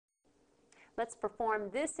Let's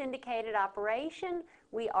perform this indicated operation.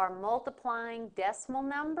 We are multiplying decimal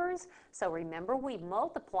numbers, so remember we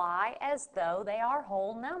multiply as though they are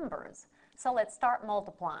whole numbers. So let's start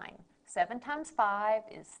multiplying. 7 times 5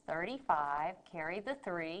 is 35, carry the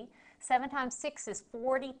 3. 7 times 6 is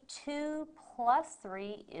 42, plus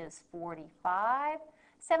 3 is 45.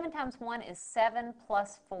 7 times 1 is 7,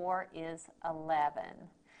 plus 4 is 11.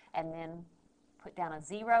 And then put down a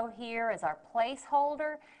 0 here as our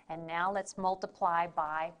placeholder, and now let's multiply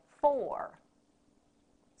by 4.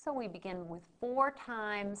 So we begin with 4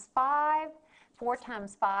 times 5. 4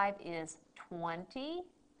 times 5 is 20.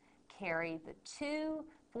 Carry the 2.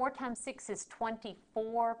 4 times 6 is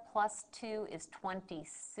 24, plus 2 is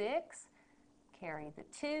 26. Carry the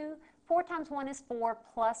 2. 4 times 1 is 4,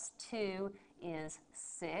 plus 2 is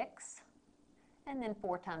 6. And then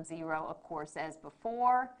 4 times 0, of course, as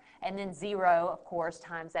before. And then 0, of course,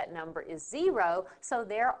 times that number is 0. So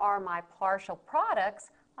there are my partial products.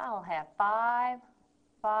 I'll have 5,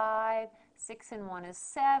 5, 6 and 1 is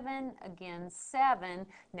 7, again 7.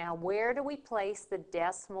 Now where do we place the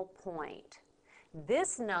decimal point?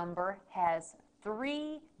 This number has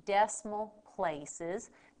 3 decimal places.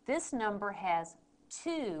 This number has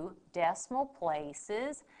 2 decimal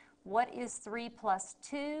places. What is 3 plus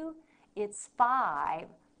 2? It's 5.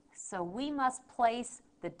 So we must place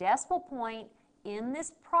the decimal point in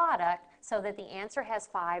this product so that the answer has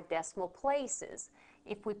 5 decimal places.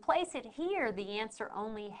 If we place it here, the answer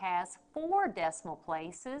only has 4 decimal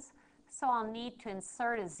places. So I'll need to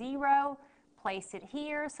insert a 0, place it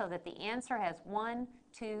here so that the answer has 1,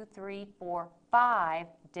 2, 3, 4, 5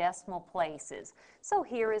 decimal places. So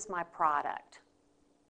here is my product.